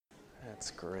That's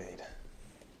great.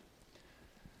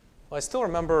 Well, I still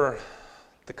remember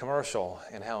the commercial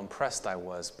and how impressed I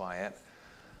was by it.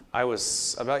 I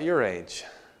was about your age.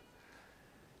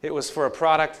 It was for a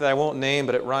product that I won't name,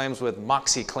 but it rhymes with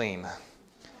MoxyClean.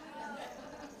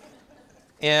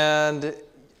 And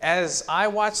as I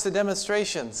watched the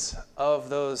demonstrations of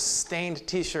those stained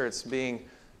t-shirts being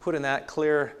put in that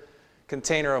clear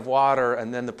container of water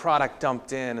and then the product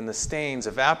dumped in and the stains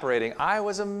evaporating, I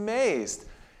was amazed.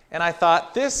 And I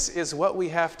thought, this is what we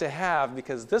have to have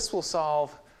because this will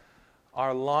solve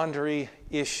our laundry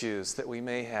issues that we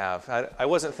may have. I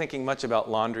wasn't thinking much about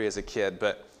laundry as a kid,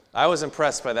 but I was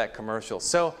impressed by that commercial.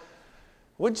 So,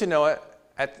 wouldn't you know it,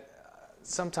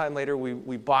 sometime later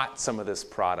we bought some of this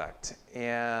product.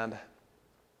 And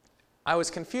I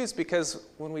was confused because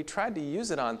when we tried to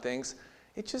use it on things,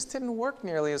 it just didn't work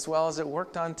nearly as well as it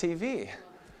worked on TV.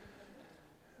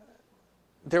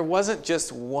 There wasn't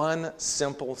just one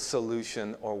simple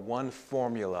solution or one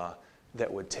formula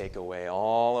that would take away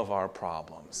all of our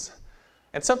problems.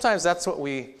 And sometimes that's what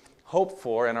we hope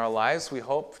for in our lives. We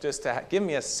hope just to give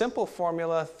me a simple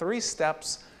formula, 3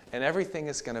 steps, and everything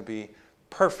is going to be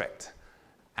perfect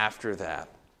after that.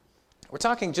 We're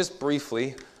talking just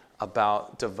briefly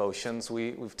about devotions.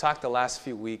 We've talked the last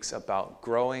few weeks about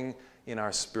growing in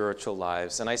our spiritual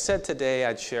lives. And I said today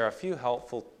I'd share a few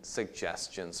helpful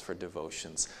suggestions for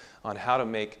devotions on how to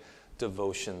make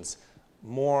devotions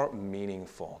more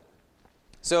meaningful.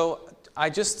 So I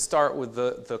just start with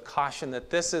the caution that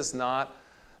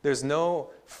there's no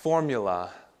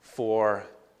formula for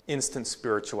instant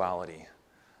spirituality.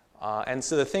 And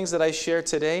so the things that I share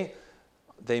today,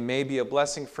 they may be a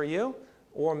blessing for you,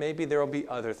 or maybe there will be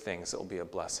other things that will be a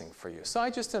blessing for you. So I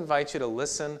just invite you to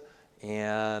listen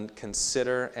and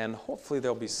consider, and hopefully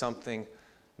there'll be something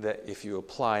that if you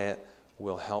apply it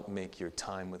will help make your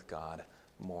time with God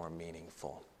more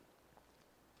meaningful.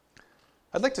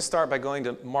 I'd like to start by going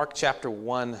to Mark chapter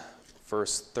 1,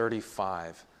 verse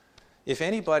 35. If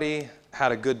anybody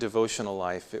had a good devotional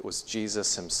life, it was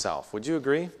Jesus himself. Would you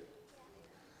agree?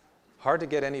 Hard to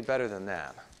get any better than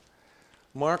that.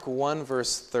 Mark 1,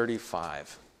 verse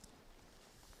 35.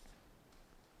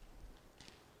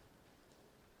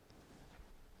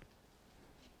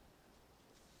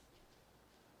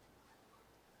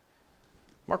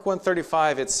 Mark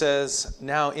 1:35, it says,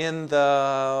 now in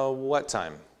the what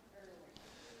time?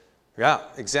 Yeah,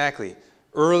 exactly.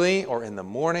 Early or in the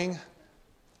morning,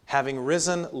 having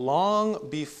risen long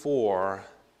before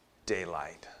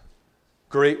daylight,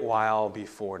 great while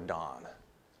before dawn.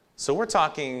 So we're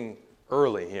talking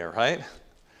early here, right?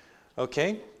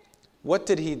 Okay. What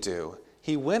did he do?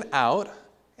 He went out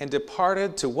and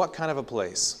departed to what kind of a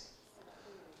place?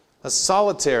 A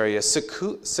solitary, a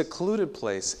secluded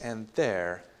place, and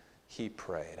there he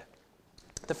prayed.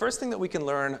 The first thing that we can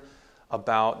learn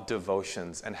about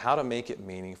devotions and how to make it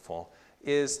meaningful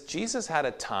is Jesus had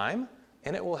a time,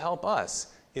 and it will help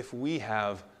us if we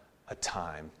have a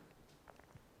time.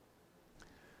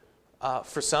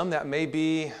 For some, that may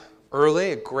be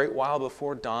early, a great while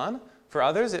before dawn. For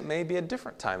others, it may be a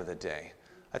different time of the day.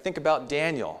 I think about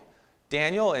Daniel.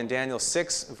 Daniel, in Daniel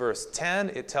 6, verse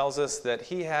 10, it tells us that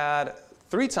he had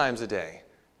 3 times a day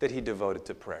that he devoted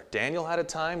to prayer. Daniel had a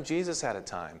time, Jesus had a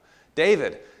time.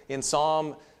 David, in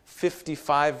Psalm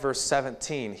 55, verse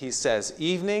 17, he says,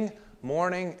 evening,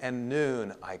 morning, and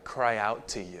noon I cry out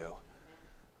to you.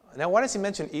 Now, why does he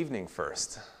mention evening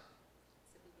first?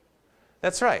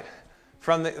 That's right.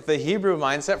 From the Hebrew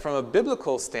mindset, from a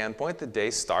biblical standpoint, the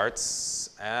day starts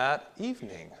at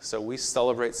evening. So we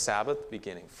celebrate Sabbath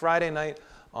beginning Friday night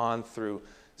on through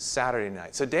Saturday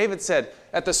night. So David said,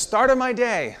 at the start of my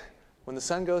day, when the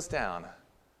sun goes down,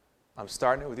 I'm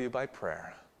starting it with you by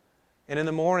prayer. And in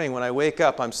the morning, when I wake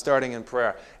up, I'm starting in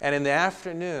prayer. And in the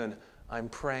afternoon, I'm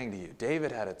praying to you.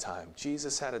 David had a time.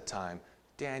 Jesus had a time.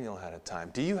 Daniel had a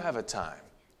time. Do you have a time?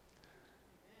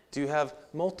 Do you have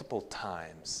multiple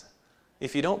times?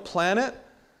 If you don't plan it,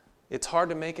 it's hard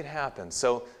to make it happen.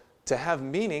 So to have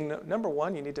meaning, number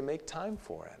one, you need to make time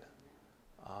for it.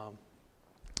 You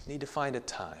need to find a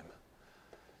time.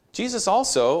 Jesus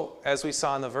also, as we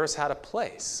saw in the verse, had a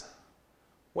place.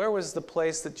 Where was the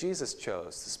place that Jesus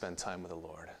chose to spend time with the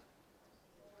Lord?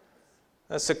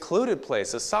 A secluded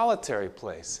place, a solitary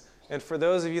place. And for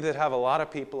those of you that have a lot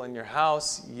of people in your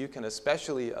house, you can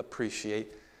especially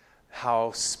appreciate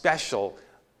how special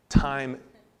time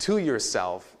to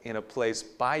yourself in a place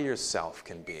by yourself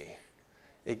can be.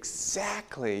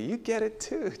 Exactly. You get it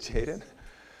too, Jaden.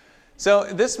 So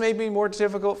this may be more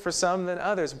difficult for some than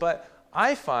others, but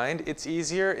I find it's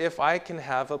easier if I can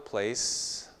have a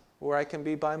place where I can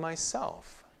be by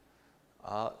myself.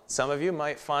 Some of you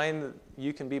might find that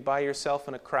you can be by yourself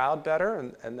in a crowd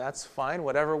better, and that's fine,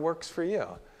 whatever works for you.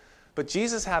 But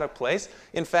Jesus had a place.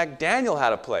 In fact, Daniel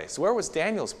had a place. Where was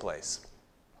Daniel's place?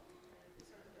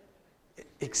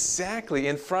 Exactly,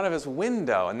 in front of his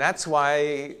window. And that's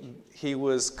why he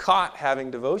was caught having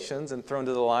devotions and thrown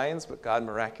to the lions, but God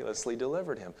miraculously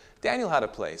delivered him. Daniel had a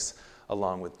place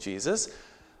along with Jesus.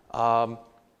 So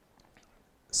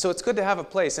it's good to have a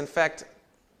place. In fact,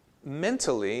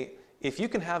 mentally, if you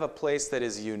can have a place that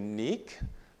is unique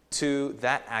to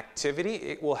that activity,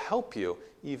 it will help you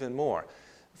even more.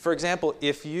 For example,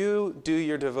 if you do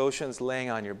your devotions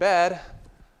laying on your bed,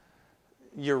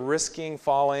 you're risking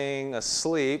falling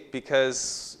asleep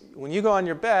because when you go on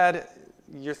your bed,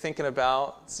 you're thinking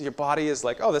about, your body is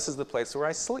like, oh, this is the place where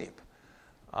I sleep.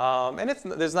 And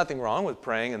there's nothing wrong with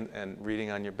praying and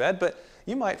reading on your bed, but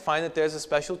you might find that there's a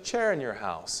special chair in your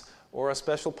house or a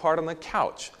special part on the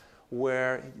couch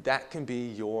where that can be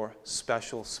your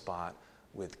special spot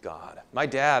with God. My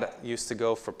dad used to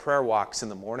go for prayer walks in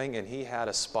the morning, and he had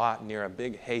a spot near a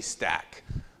big haystack.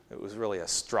 It was really a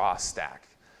straw stack.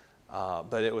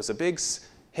 But it was a big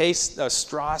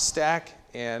straw stack,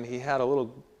 and he had a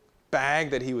little bag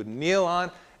that he would kneel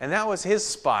on, and that was his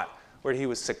spot where he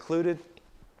was secluded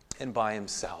and by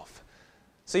himself.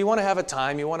 So you want to have a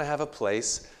time, you want to have a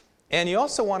place, and you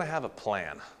also want to have a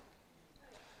plan.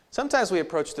 Sometimes we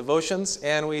approach devotions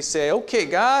and we say, okay,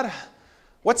 God,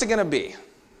 what's it going to be?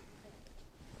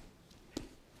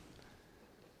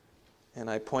 And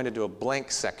I pointed to a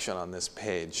blank section on this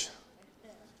page.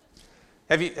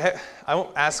 I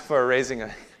won't ask for a raising.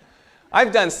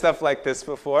 I've done stuff like this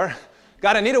before.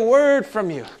 God, I need a word from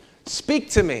you. Speak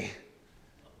to me.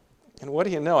 And what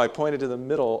do you know? I pointed to the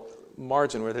middle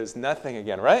margin where there's nothing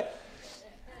again, right?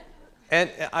 And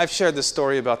I've shared the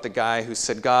story about the guy who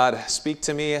said, God, speak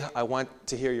to me. I want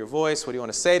to hear your voice. What do you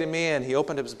want to say to me? And he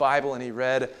opened up his Bible and he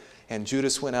read, and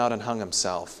Judas went out and hung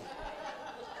himself.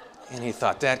 And he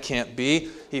thought, that can't be.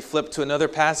 He flipped to another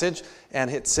passage, and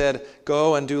it said,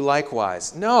 go and do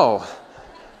likewise. No.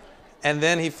 And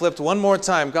then he flipped one more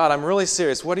time. God, I'm really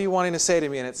serious. What are you wanting to say to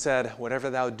me? And it said, whatever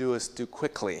thou doest, do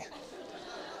quickly.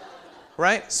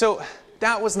 Right? So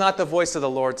that was not the voice of the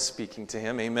Lord speaking to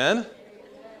him. Amen?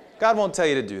 God won't tell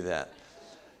you to do that.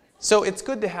 So it's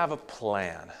good to have a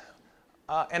plan.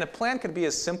 And a plan could be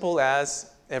as simple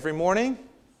as every morning,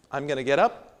 I'm going to get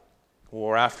up,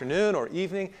 or afternoon or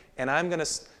evening, and I'm going to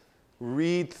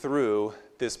read through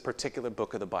this particular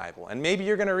book of the Bible. And maybe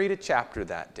you're going to read a chapter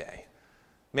that day.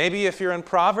 Maybe if you're in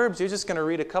Proverbs, you're just going to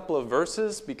read a couple of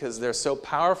verses because they're so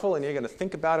powerful and you're going to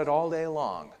think about it all day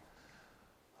long.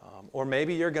 Or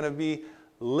maybe you're going to be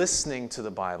listening to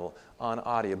the Bible on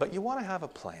audio. But you want to have a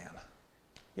plan.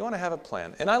 You want to have a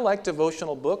plan. And I like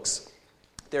devotional books.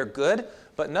 They're good,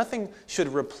 but nothing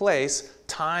should replace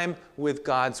time with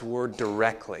God's Word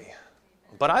directly.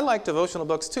 But I like devotional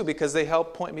books too because they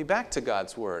help point me back to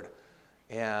God's Word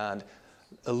and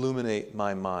illuminate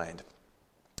my mind.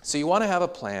 So you want to have a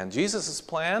plan. Jesus'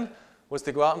 plan was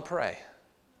to go out and pray.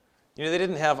 You know, they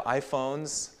didn't have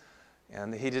iPhones,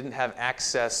 and he didn't have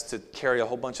access to carry a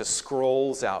whole bunch of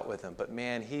scrolls out with him. But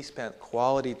man, he spent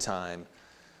quality time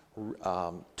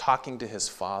talking to his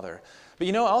Father. But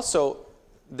you know, also,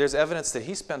 there's evidence that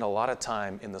he spent a lot of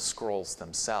time in the scrolls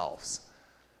themselves.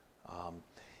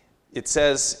 It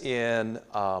says in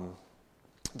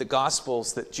the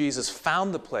Gospels that Jesus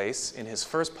found the place in his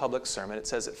first public sermon. It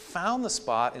says it found the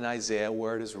spot in Isaiah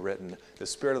where it is written, the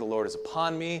Spirit of the Lord is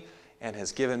upon me and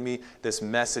has given me this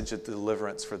message of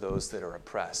deliverance for those that are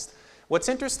oppressed. What's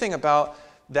interesting about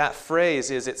that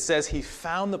phrase is it says he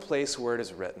found the place where it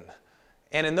is written.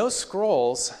 And in those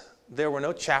scrolls, there were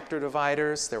no chapter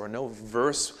dividers, there were no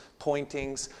verse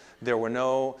pointings, there were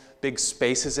no big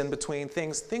spaces in between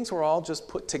things. Things were all just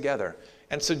put together.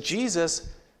 And so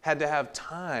Jesus had to have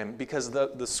time because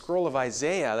the scroll of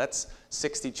Isaiah, that's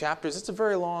 60 chapters, it's a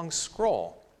very long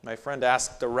scroll. My friend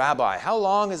asked the rabbi, how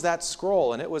long is that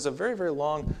scroll? And it was a very, very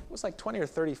long, it was like 20 or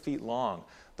 30 feet long,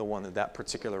 the one that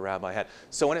particular rabbi had.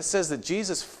 So when it says that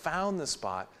Jesus found the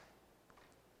spot,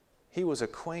 he was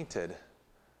acquainted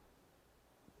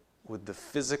with the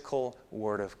physical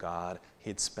Word of God.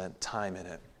 He'd spent time in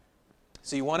it.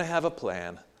 So you want to have a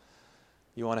plan,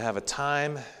 you want to have a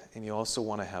time, and you also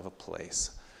want to have a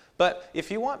place. But if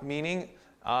you want meaning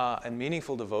and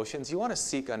meaningful devotions, you want to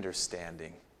seek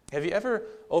understanding. Have you ever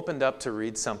opened up to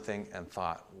read something and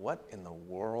thought, what in the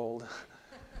world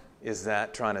is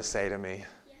that trying to say to me?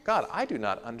 God, I do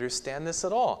not understand this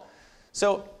at all.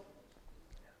 So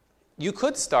you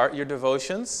could start your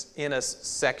devotions in a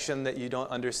section that you don't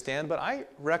understand, but I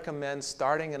recommend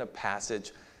starting in a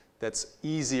passage that's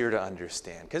easier to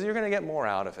understand, because you're going to get more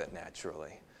out of it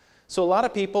naturally. So a lot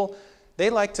of people, they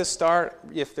like to start,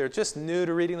 if they're just new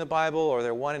to reading the Bible or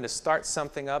they're wanting to start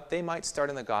something up, they might start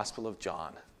in the Gospel of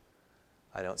John.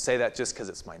 I don't say that just because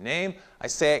it's my name. I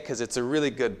say it because it's a really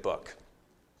good book.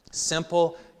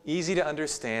 Simple, easy to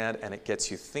understand, and it gets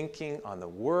you thinking on the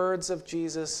words of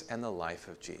Jesus and the life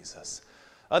of Jesus.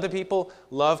 Other people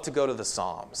love to go to the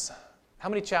Psalms. How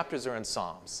many chapters are in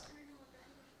Psalms?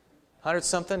 100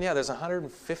 something? Yeah, there's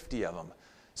 150 of them.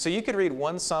 So you could read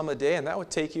one Psalm a day, and that would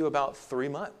take you about 3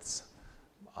 months.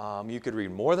 You could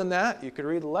read more than that. You could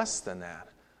read less than that.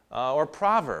 Or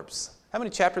Proverbs. How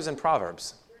many chapters in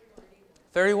Proverbs?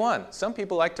 31. Some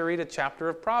people like to read a chapter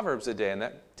of Proverbs a day, and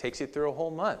that takes you through a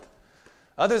whole month.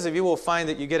 Others of you will find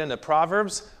that you get into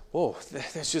Proverbs,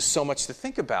 there's just so much to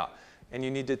think about, and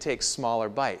you need to take smaller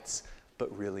bites,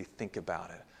 but really think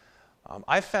about it.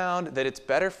 I found that it's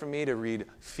better for me to read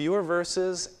fewer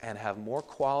verses and have more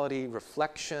quality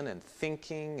reflection and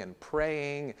thinking and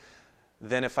praying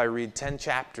than if I read 10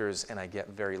 chapters and I get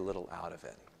very little out of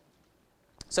it.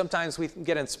 Sometimes we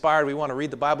get inspired, we want to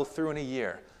read the Bible through in a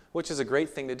year, which is a great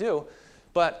thing to do.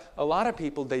 But a lot of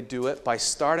people, they do it by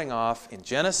starting off in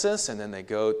Genesis, and then they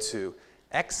go to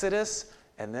Exodus,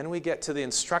 and then we get to the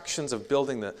instructions of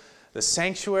building the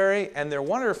sanctuary, and they're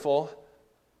wonderful,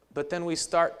 but then we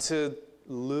start to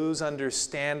lose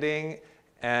understanding,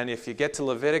 and if you get to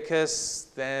Leviticus,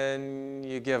 then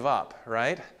you give up,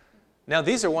 right? Now,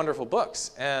 these are wonderful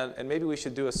books, and maybe we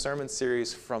should do a sermon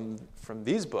series from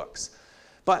these books.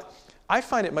 But I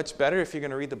find it much better if you're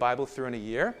going to read the Bible through in a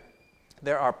year.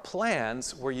 There are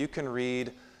plans where you can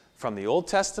read from the Old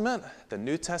Testament, the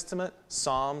New Testament,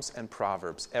 Psalms, and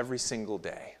Proverbs every single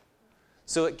day.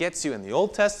 So it gets you in the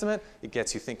Old Testament, it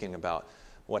gets you thinking about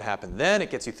what happened then, it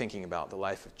gets you thinking about the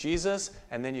life of Jesus,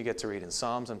 and then you get to read in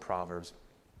Psalms and Proverbs.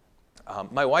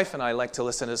 My wife and I like to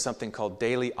listen to something called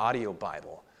Daily Audio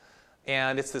Bible.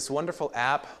 And it's this wonderful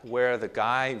app where the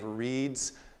guy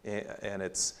reads,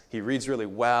 and he reads really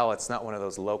well. It's not one of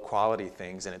those low-quality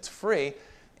things, and it's free.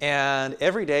 And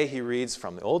every day he reads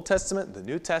from the Old Testament, the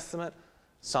New Testament,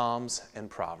 Psalms, and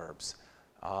Proverbs.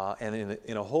 And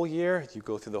in a whole year, you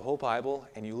go through the whole Bible,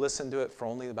 and you listen to it for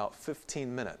only about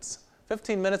 15 minutes.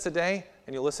 15 minutes a day,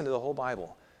 and you listen to the whole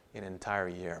Bible in an entire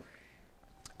year.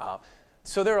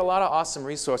 So there are a lot of awesome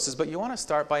resources, but you want to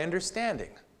start by understanding.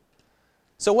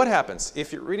 So what happens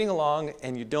if you're reading along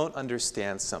and you don't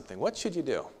understand something? What should you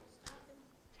do?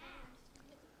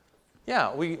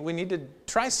 Yeah, we need to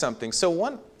try something. So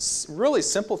one really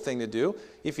simple thing to do,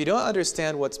 if you don't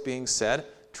understand what's being said,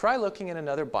 try looking at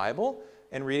another Bible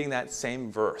and reading that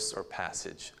same verse or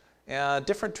passage.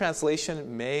 Different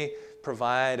translation may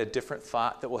provide a different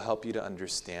thought that will help you to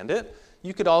understand it.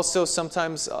 You could also,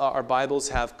 sometimes our Bibles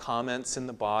have comments in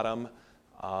the bottom.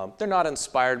 They're not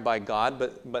inspired by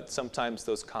God, but sometimes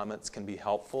those comments can be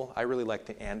helpful. I really like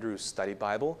the Andrews Study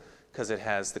Bible because it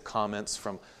has the comments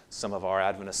from some of our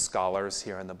Adventist scholars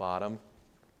here in the bottom.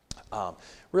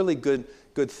 Really good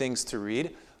things to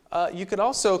read. You could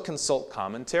also consult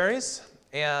commentaries.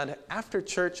 And after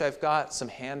church, I've got some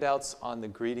handouts on the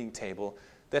greeting table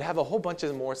that have a whole bunch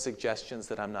of more suggestions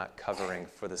that I'm not covering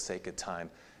for the sake of time.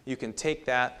 You can take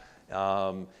that,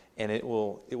 and it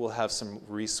will have some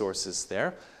resources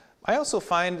there. I also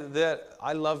find that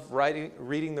I love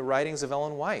reading the writings of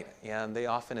Ellen White, and they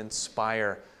often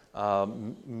inspire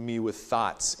me with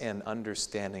thoughts and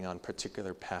understanding on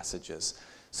particular passages.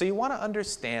 So you want to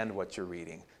understand what you're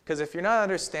reading, because if you're not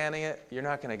understanding it, you're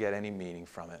not going to get any meaning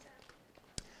from it.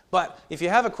 But if you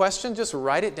have a question, just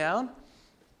write it down,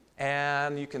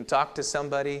 and you can talk to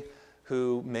somebody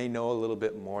who may know a little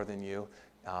bit more than you,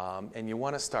 and you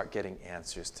want to start getting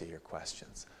answers to your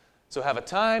questions. So have a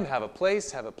time, have a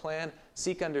place, have a plan,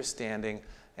 seek understanding,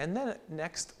 and then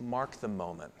next, mark the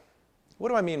moment. What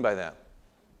do I mean by that?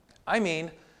 I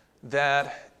mean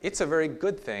that it's a very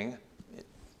good thing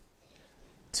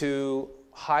to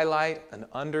highlight and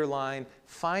underline,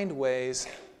 find ways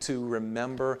to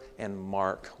remember and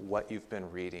mark what you've been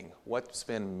reading, what's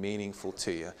been meaningful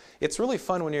to you. It's really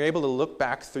fun when you're able to look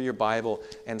back through your Bible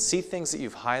and see things that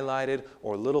you've highlighted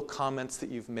or little comments that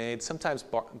you've made. Sometimes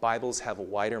Bibles have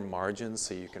wider margins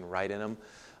so you can write in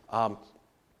them.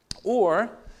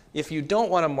 Or if you don't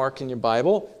want to mark in your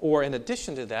Bible, or in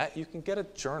addition to that, you can get a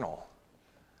journal.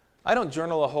 I don't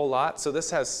journal a whole lot, so this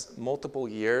has multiple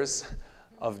years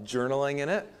of journaling in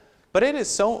it. But it is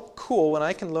so cool when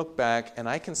I can look back and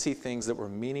I can see things that were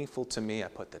meaningful to me. I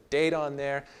put the date on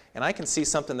there, and I can see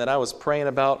something that I was praying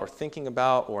about or thinking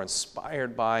about or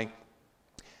inspired by,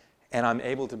 and I'm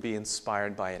able to be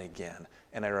inspired by it again.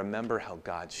 And I remember how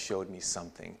God showed me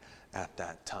something at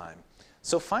that time.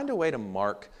 So find a way to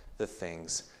mark the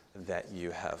things that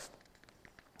you have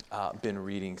been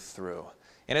reading through.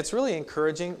 And it's really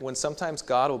encouraging when sometimes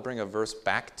God will bring a verse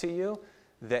back to you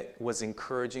that was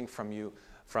encouraging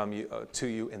to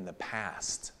you in the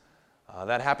past.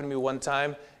 That happened to me one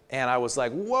time, and I was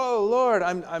like, "Whoa, Lord,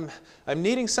 I'm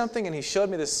needing something," and He showed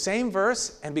me the same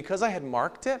verse, and because I had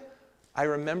marked it, I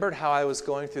remembered how I was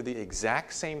going through the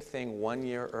exact same thing 1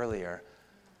 year earlier,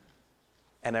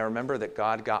 and I remember that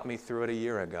God got me through it a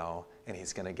year ago, and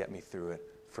He's going to get me through it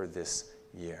for this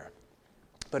year.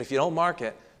 But if you don't mark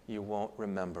it, you won't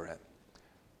remember it.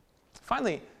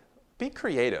 Finally, be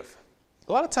creative.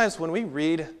 A lot of times when we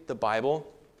read the Bible,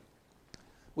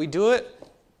 we do it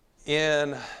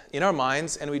in our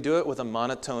minds, and we do it with a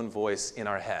monotone voice in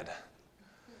our head.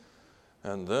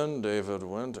 And then David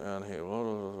went and he...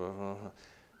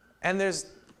 And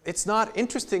it's not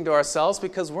interesting to ourselves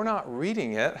because we're not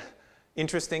reading it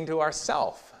interesting to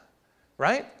ourselves,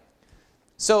 right?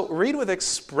 So read with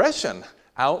expression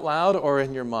out loud or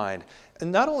in your mind.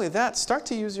 And not only that, start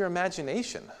to use your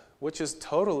imagination, which is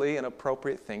totally an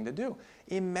appropriate thing to do.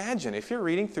 Imagine, if you're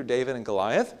reading through David and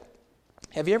Goliath,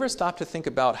 have you ever stopped to think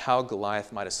about how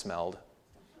Goliath might have smelled?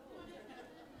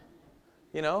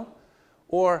 You know?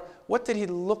 Or what did he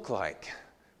look like?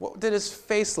 What did his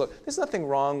face look? There's nothing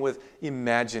wrong with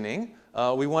imagining.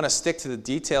 We want to stick to the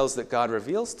details that God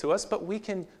reveals to us, but we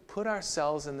can put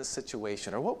ourselves in the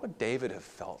situation. Or what would David have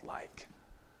felt like?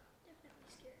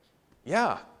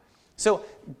 Yeah. So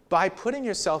by putting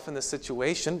yourself in the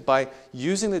situation, by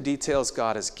using the details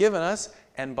God has given us,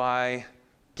 and by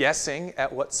guessing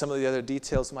at what some of the other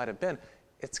details might have been,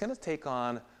 it's going to take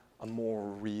on a more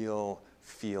real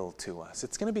feel to us.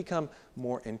 It's going to become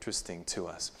more interesting to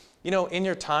us. You know, in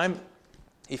your time,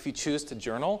 if you choose to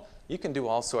journal, you can do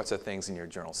all sorts of things in your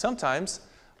journal. Sometimes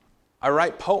I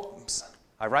write poems.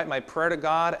 I write my prayer to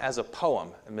God as a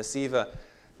poem. And Miss Eva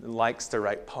likes to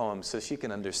write poems, so she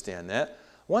can understand that.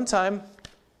 One time,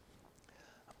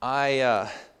 I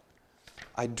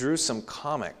drew some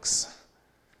comics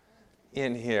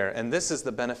in here, and this is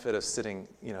the benefit of sitting,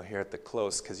 here at the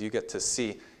close, because you get to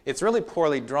see. It's really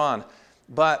poorly drawn,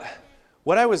 but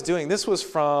what I was doing, this was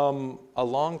from a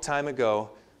long time ago,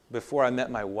 before I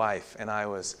met my wife, and I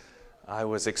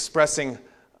was expressing,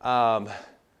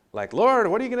 like, Lord,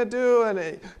 what are you going to do?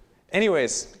 And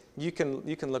anyways, you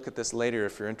can look at this later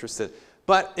if you're interested.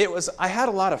 But I had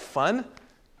a lot of fun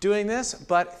doing this,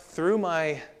 but through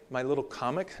my little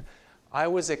comic, I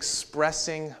was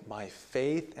expressing my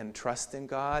faith and trust in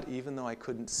God, even though I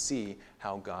couldn't see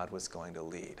how God was going to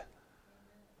lead.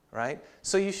 Right?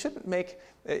 So you shouldn't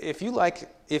if you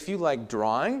like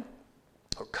drawing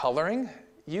or coloring,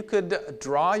 you could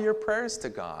draw your prayers to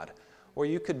God, or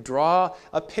you could draw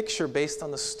a picture based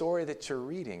on the story that you're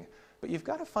reading. But you've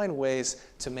got to find ways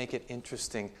to make it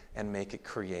interesting and make it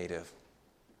creative.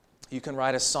 You can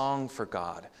write a song for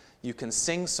God. You can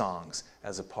sing songs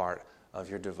as a part of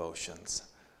your devotions.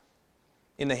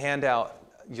 In the handout,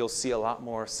 you'll see a lot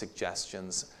more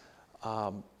suggestions.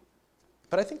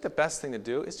 But I think the best thing to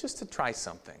do is just to try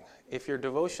something. If your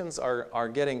devotions are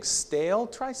getting stale,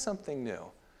 try something new.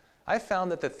 I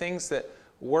found that the things that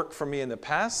worked for me in the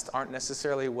past aren't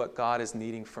necessarily what God is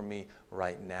needing from me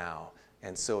right now.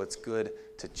 And so it's good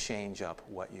to change up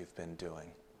what you've been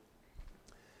doing.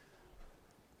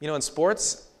 In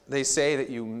sports, they say that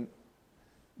you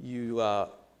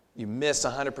miss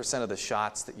 100% of the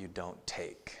shots that you don't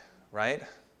take, right?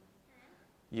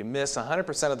 You miss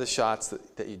 100% of the shots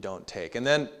that you don't take. And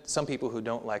then some people who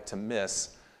don't like to miss,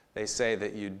 they say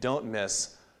that you don't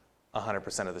miss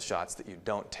 100% of the shots that you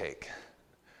don't take.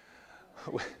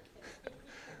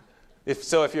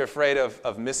 If you're afraid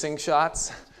of missing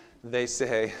shots, they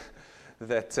say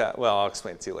that, I'll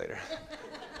explain it to you later.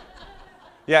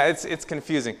 Yeah, it's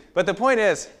confusing. But the point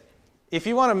is, if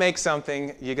you want to make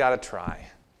something, you got to try.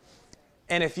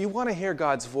 And if you want to hear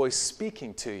God's voice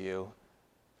speaking to you,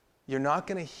 you're not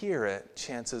going to hear it,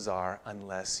 chances are,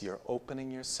 unless you're opening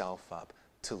yourself up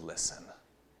to listen.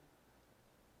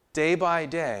 Day by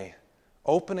day,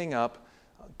 opening up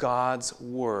God's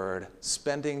Word,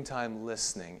 spending time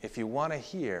listening. If you want to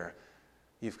hear,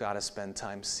 you've got to spend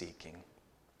time seeking.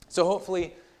 So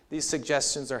hopefully these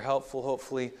suggestions are helpful.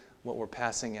 Hopefully what we're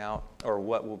passing out, or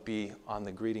what will be on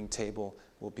the greeting table,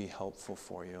 will be helpful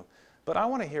for you. But I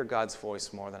want to hear God's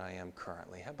voice more than I am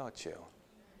currently. How about you?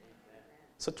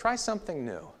 So try something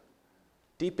new.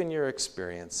 Deepen your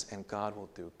experience, and God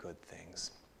will do good things.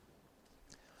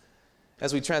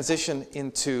 As we transition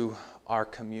into our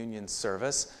communion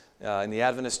service, in the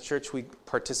Adventist Church, we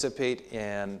participate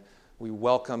in, we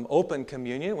welcome open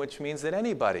communion, which means that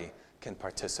anybody can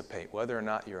participate, whether or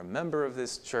not you're a member of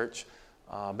this church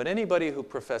But anybody who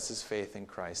professes faith in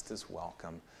Christ is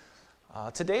welcome.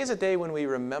 Today is a day when we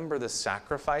remember the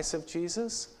sacrifice of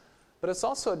Jesus, but it's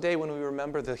also a day when we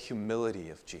remember the humility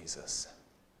of Jesus.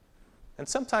 And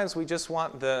sometimes we just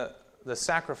want the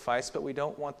sacrifice, but we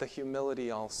don't want the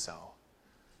humility also.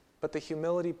 But the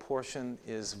humility portion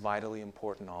is vitally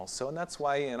important also, and that's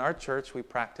why in our church we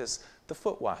practice the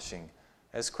foot washing,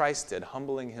 as Christ did,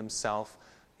 humbling himself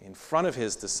in front of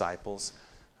his disciples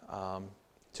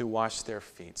to wash their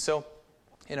feet. So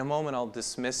in a moment I'll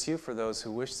dismiss you for those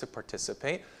who wish to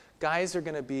participate. Guys are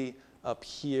going to be up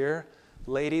here.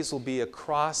 Ladies will be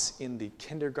across in the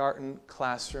kindergarten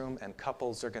classroom, and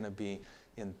couples are going to be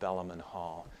in Bellman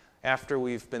Hall. After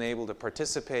we've been able to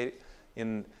participate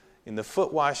in the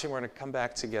foot washing, we're going to come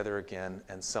back together again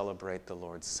and celebrate the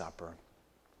Lord's Supper.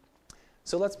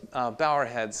 So let's bow our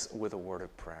heads with a word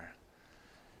of prayer.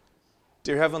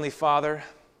 Dear Heavenly Father,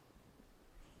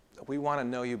 we want to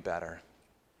know you better.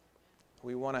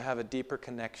 We want to have a deeper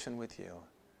connection with you.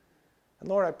 And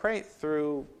Lord, I pray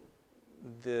through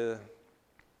the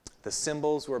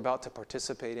symbols we're about to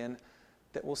participate in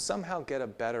that we'll somehow get a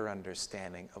better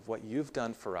understanding of what you've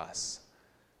done for us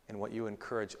and what you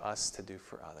encourage us to do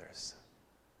for others.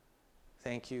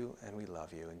 Thank you, and we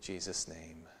love you. In Jesus'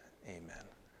 name, amen.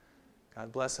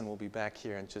 God bless, and we'll be back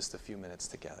here in just a few minutes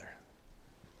together.